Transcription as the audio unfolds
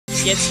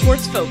Get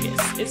Sports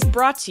Focus is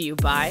brought to you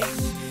by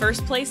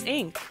First Place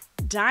Inc.,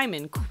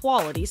 Diamond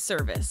Quality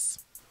Service,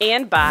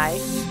 and by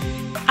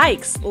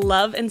Ike's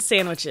Love and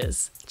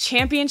Sandwiches,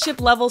 championship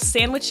level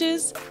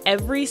sandwiches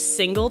every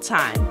single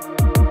time.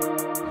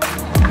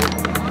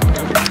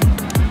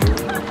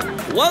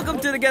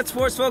 Welcome to the Get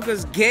Sports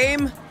Focus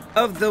Game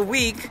of the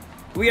Week.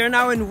 We are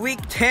now in week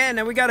 10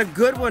 and we got a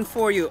good one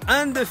for you.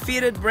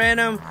 Undefeated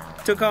Branham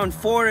took on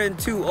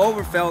 4-2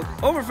 Overfelt.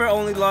 Overfelt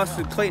only lost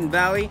to Clayton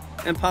Valley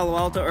and Palo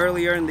Alto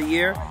earlier in the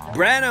year.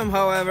 Branham,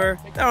 however,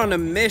 they're on a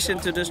mission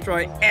to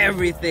destroy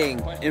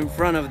everything in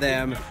front of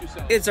them.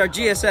 It's our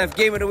GSF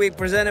Game of the Week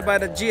presented by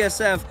the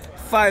GSF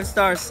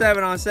 5-star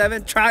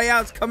 7-on-7.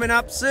 Tryouts coming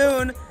up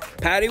soon.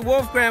 Patty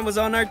Wolfgram was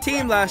on our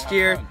team last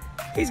year.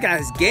 He's got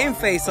his game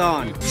face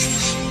on.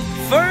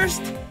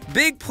 First,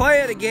 big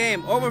play of the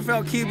game.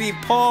 Overfelt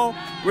QB Paul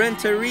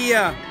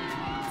Renteria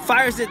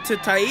fires it to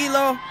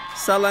Tailo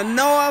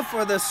Salanoa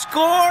for the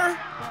score.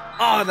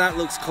 Oh, that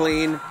looks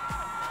clean.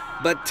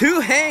 But two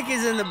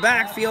Hankies in the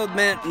backfield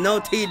meant no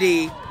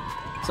TD,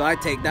 so I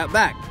take that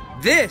back.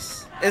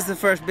 This is the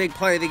first big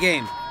play of the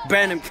game.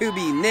 Branham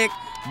QB Nick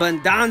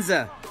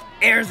Bandanza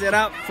airs it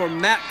out for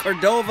Matt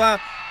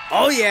Cordova.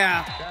 Oh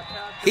yeah,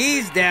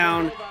 he's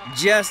down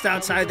just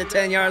outside the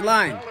 10-yard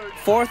line.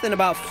 Fourth and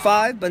about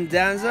 5,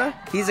 Bandanza.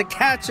 He's a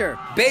catcher,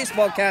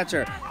 baseball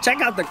catcher.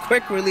 Check out the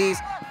quick release.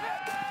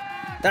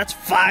 That's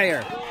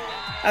fire.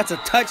 That's a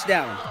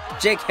touchdown.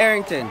 Jake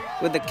Harrington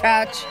with the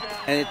catch,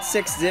 and it's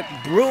 6-zip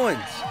Bruins.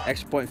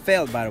 Extra point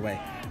failed, by the way.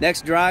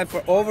 Next drive for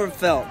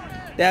Overfelt.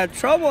 They had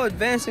trouble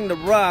advancing the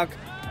rock,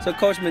 so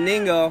Coach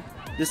Meningo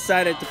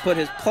decided to put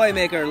his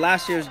playmaker,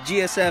 last year's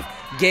GSF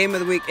Game of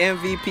the Week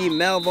MVP,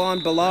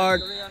 Melvon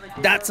Ballard.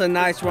 That's a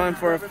nice run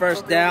for a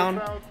first down.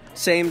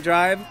 Same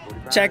drive.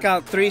 Check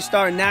out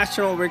 3-star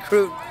national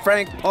recruit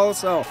Frank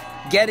Polso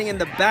getting in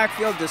the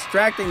backfield,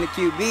 distracting the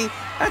QB.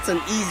 That's an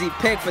easy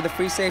pick for the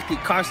free safety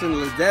Carson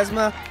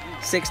Ledesma.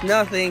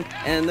 6-0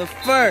 and the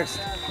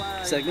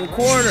second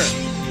quarter.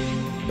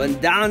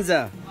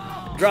 Bandanza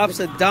drops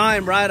a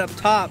dime right up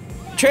top.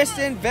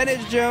 Tristan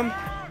Venegum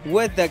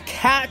with the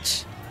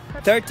catch.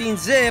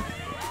 13-zip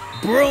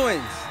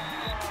Bruins.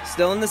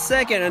 Still in the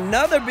second.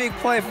 Another big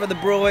play for the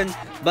Bruins.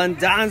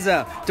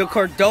 Bandanza to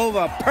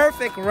Cordova.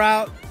 Perfect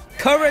route.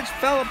 Coverage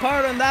fell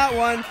apart on that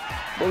one.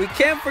 But we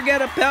can't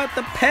forget about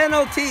the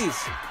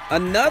penalties.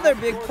 Another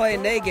big play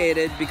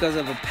negated because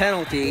of a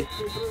penalty.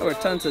 There were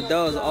tons of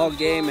those all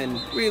game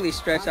and really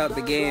stretched out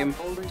the game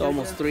to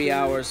almost 3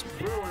 hours.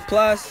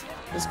 Plus,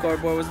 the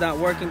scoreboard was not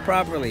working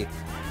properly.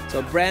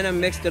 So Branham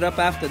mixed it up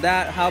after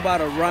that. How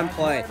about a run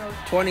play?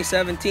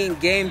 2017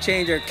 game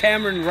changer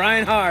Cameron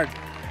Rynhard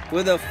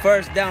with a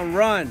first down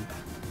run.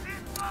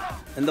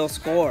 And they'll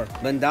score.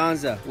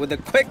 Bandanza with a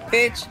quick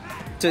pitch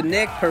to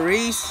Nick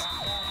Paris.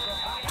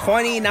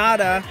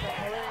 20-0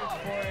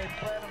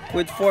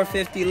 with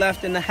 4:50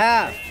 left in the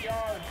half.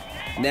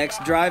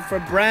 Next drive for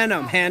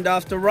Branham.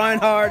 Handoff to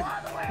Rynhard.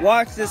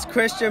 Watch this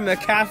Christian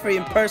McCaffrey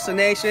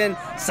impersonation.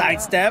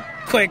 Sidestep,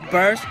 quick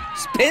burst,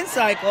 spin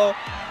cycle,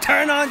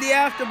 turn on the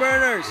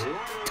afterburners.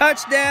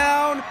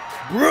 Touchdown,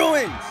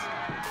 Bruins.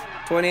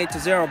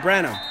 28-0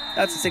 Branham.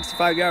 That's a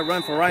 65-yard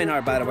run for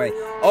Rynhard, by the way.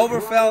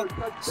 Overfelt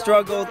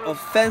struggled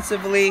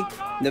offensively.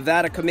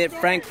 Nevada commit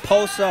Frank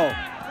Poso,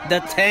 the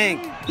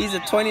tank. He's a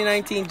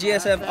 2019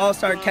 GSF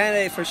All-Star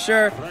candidate for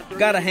sure.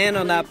 Got a hand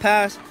on that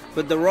pass,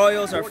 but the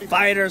Royals are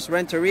fighters.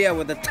 Renteria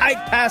with a tight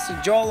pass to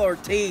Joel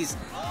Ortiz.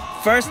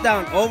 First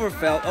down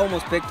Overfelt,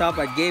 almost picked up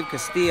by Gabe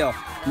Castillo.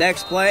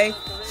 Next play,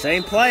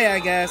 same play I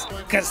guess.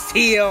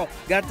 Castillo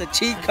got the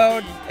cheat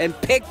code and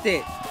picked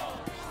it.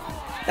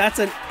 That's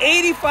an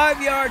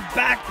 85-yard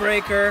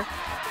backbreaker.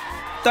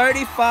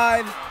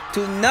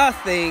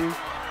 35-0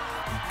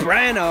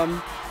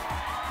 Branham.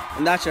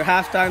 And that's your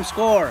halftime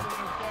score.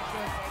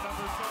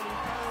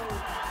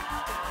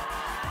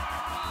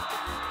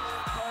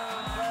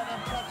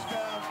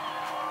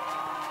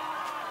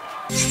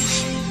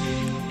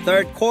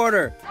 Third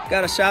quarter.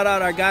 Gotta shout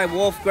out our guy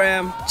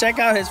Wolfgram. Check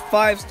out his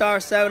 5-star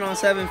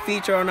 7-on-7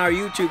 feature on our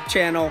YouTube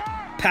channel.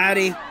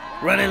 Patty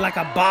running like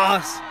a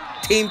boss.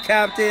 Team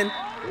captain.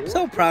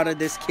 So proud of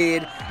this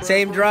kid.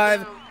 Same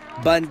drive.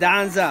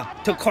 Bandanza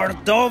to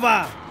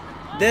Cordova.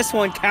 This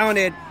one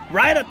counted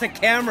right at the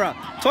camera.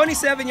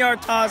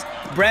 27-yard toss.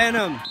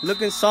 Branham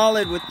looking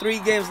solid with 3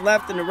 games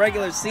left in the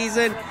regular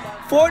season.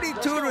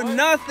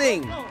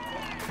 42-0.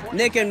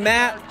 Nick and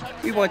Matt,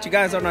 we want you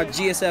guys on our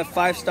GSF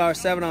 5-star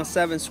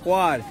 7-on-7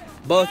 squad.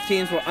 Both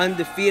teams were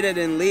undefeated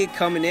in league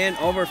coming in.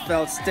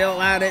 Overfelt still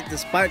at it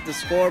despite the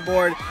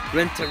scoreboard.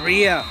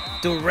 Renteria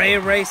to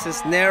Ray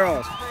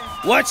Cisneros.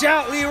 Watch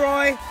out,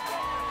 Leroy.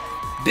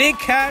 Big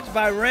catch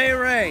by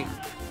Ray.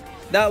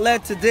 That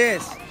led to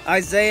this.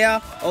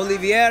 Isaiah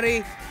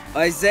Olivieri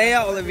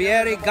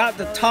got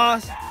the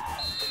toss,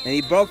 and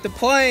he broke the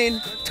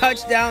plane.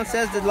 Touchdown,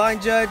 says the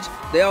line judge.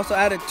 They also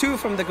added 2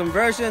 from the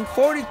conversion.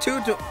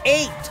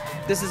 42-8.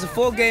 This is a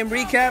full game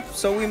recap,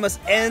 so we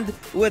must end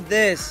with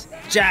this.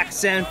 Jack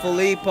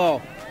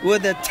Sanfilippo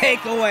with a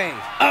takeaway.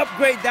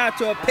 Upgrade that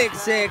to a pick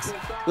 6.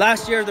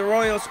 Last year, the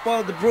Royals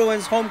spoiled the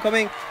Bruins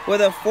homecoming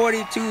with a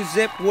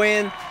 42-zip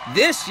win.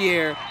 This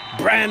year,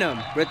 Branham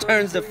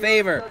returns the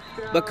favor.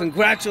 But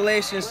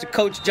congratulations to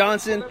Coach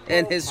Johnson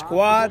and his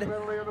squad.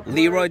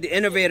 Leroy the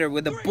Innovator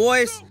with the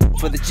boys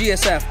for the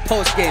GSF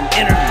post-game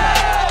interview.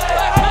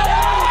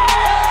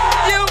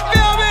 You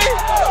feel me?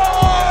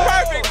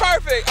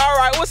 Perfect. All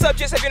right, what's up,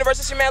 GSF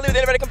University? It's your man, Leroy the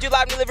Innovator, come to you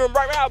live in the living room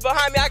right now.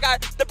 Behind me, I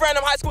got the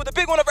Branham High School, the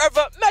big one of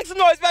ever. Make some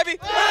noise, baby.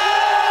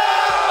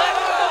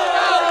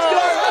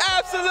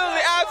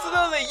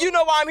 Absolutely. You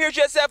know why I'm here,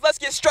 GSF. Let's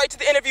get straight to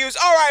the interviews.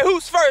 All right,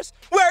 who's first?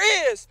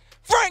 Where is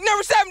Frank,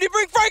 number 70?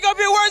 Bring Frank up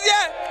here. Where's he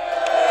at?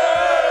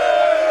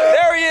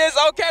 There he is.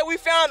 Okay, we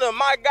found him.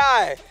 My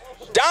guy.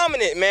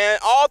 Dominant, man,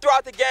 all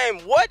throughout the game.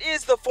 What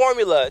is the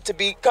formula to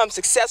become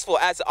successful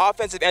as an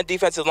offensive and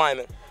defensive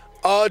lineman?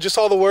 Just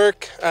all the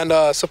work and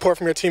support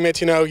from your teammates.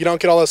 You know, you don't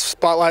get all those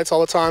spotlights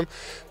all the time,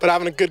 but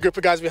having a good group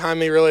of guys behind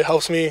me really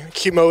helps me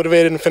keep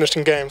motivated and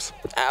finishing games.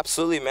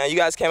 Absolutely, man. You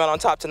guys came out on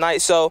top tonight,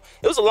 so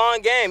it was a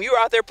long game. You were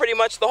out there pretty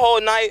much the whole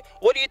night.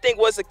 What do you think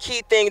was the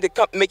key thing to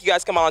make you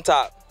guys come out on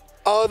top?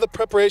 The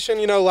preparation.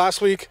 You know,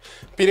 last week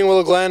beating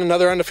Willow Glen,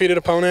 another undefeated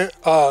opponent.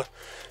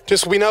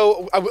 We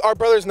know, our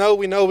brothers know,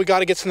 we got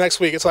to get to next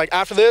week. It's like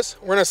after this,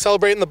 we're going to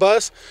celebrate in the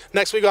bus.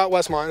 Next week, we got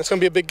Westmont. It's going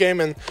to be a big game,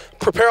 and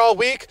prepare all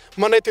week.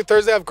 Monday through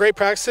Thursday, have great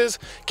practices,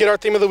 get our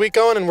theme of the week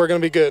going, and we're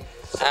going to be good.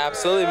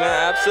 Absolutely,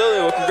 man, absolutely.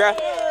 Well,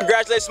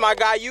 congratulations, my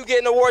guy. You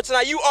get an award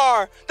tonight. You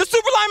are the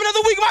Super Lineman of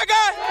the Week, my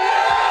guy.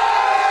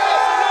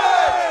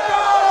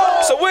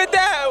 So with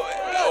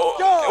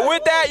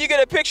that, you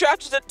get a picture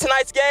after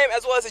tonight's game,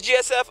 as well as a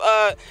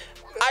GSF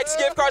Ike's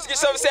gift cards to get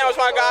yourself a sandwich,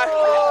 my guy.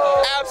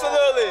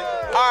 Absolutely.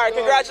 All right,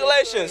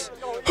 congratulations.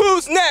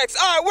 Who's next?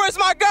 All right, where's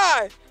my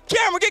guy?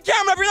 Cameron, get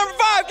Cameron up here, number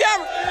 5,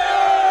 Cameron.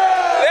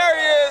 There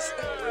he is.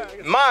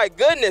 My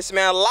goodness,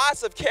 man,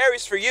 lots of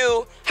carries for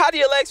you. How do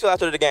your legs feel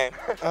after the game?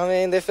 I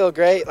mean, they feel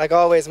great, like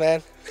always,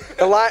 man.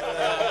 I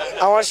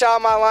want to shout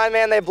out my line,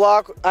 man. They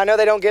block. I know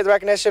they don't get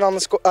recognition on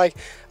the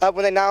up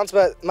when they announce,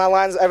 but my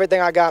line's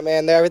everything I got,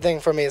 man. They're everything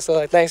for me.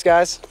 So, thanks,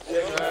 guys.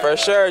 For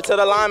sure. To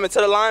the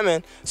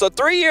lineman. So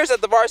 3 years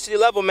at the varsity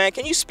level, man.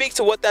 Can you speak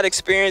to what that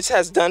experience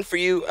has done for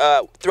you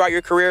throughout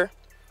your career?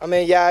 I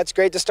mean, yeah, it's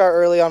great to start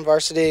early on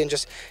varsity and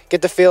just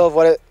get the feel of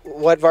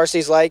what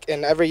varsity's like.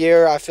 And every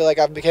year, I feel like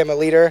I've become a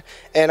leader.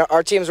 And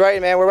our team's ready,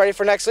 man. We're ready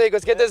for next week.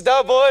 Let's get this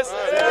done, boys.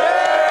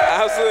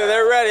 Absolutely,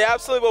 they're ready.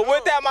 Absolutely. But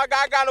with that, my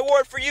guy, I got an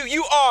award for you.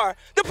 You are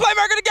the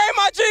Playmaker of the game,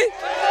 my G.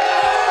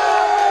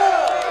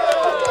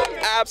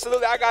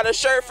 Absolutely. I got a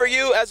shirt for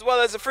you, as well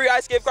as a free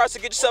ice gift card to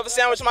get yourself a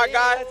sandwich, my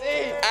guy.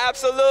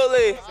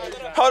 Absolutely.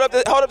 Hold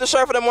up the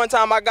shirt for them one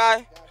time, my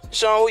guy.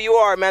 Showing who you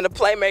are, man, the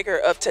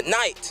Playmaker of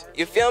tonight.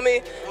 You feel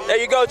me? There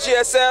you go,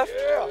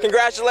 GSF.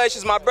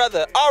 Congratulations, my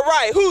brother. All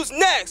right, who's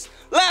next?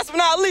 Last but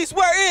not least,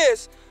 where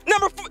is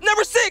number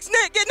 6?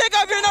 Nick, get Nick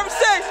up here, number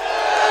 6.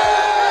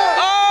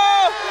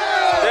 Oh,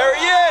 there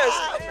he is.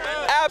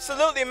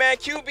 Absolutely, man.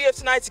 QB of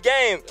tonight's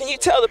game. Can you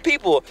tell the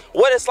people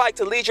what it's like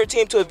to lead your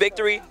team to a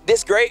victory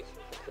this great?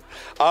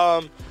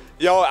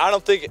 I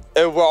don't think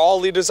we're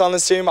all leaders on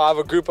this team. I have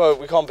a group of,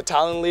 we call them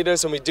battalion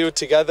leaders, and we do it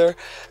together.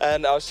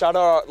 And shout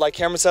out, like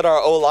Cameron said, our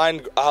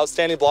O-line,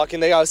 outstanding blocking.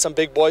 They got some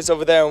big boys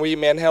over there, and we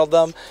manhandled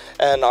them.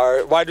 And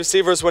our wide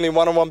receivers winning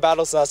one-on-one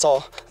battles, and that's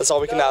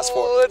all we can ask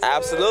for.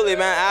 Absolutely,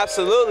 man,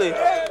 absolutely.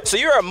 So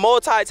you're a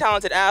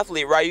multi-talented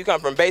athlete, right? You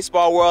come from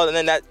baseball world, and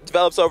then that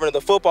develops over into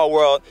the football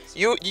world.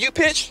 You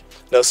pitch?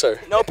 No,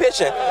 sir. No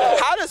pitching.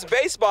 How does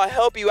baseball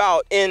help you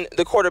out in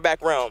the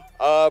quarterback realm?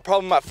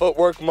 Probably my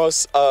footwork.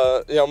 Most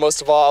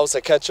of all, I was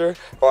a catcher,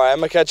 or I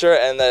am a catcher,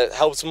 and that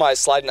helps my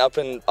sliding up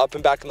and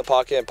back in the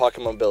pocket and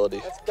pocket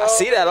mobility. I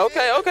see that.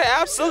 Okay,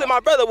 absolutely, my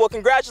brother. Well,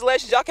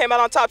 congratulations. Y'all came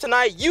out on top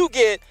tonight. You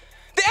get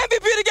the MVP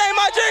of the game,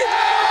 my G.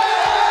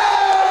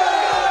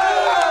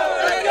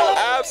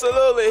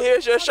 Absolutely.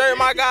 Here's your shirt,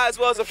 my guy, as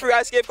well as a free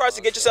ice gift card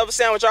to get yourself a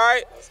sandwich, all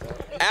right?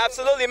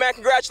 Absolutely, man.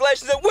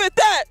 Congratulations. And with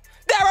that,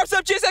 that wraps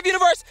up GSF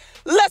Universe.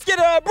 Let's get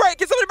a break.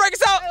 Can somebody break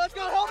us out? Hey, let's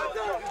go. Helmet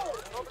down.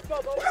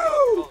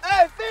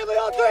 Hey, family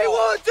on 3.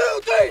 1,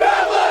 2, 3.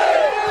 Family!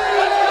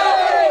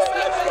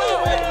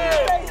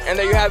 And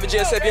there you have it,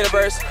 GSF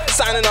Universe,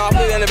 signing off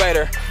with the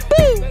Innovator.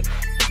 Woo!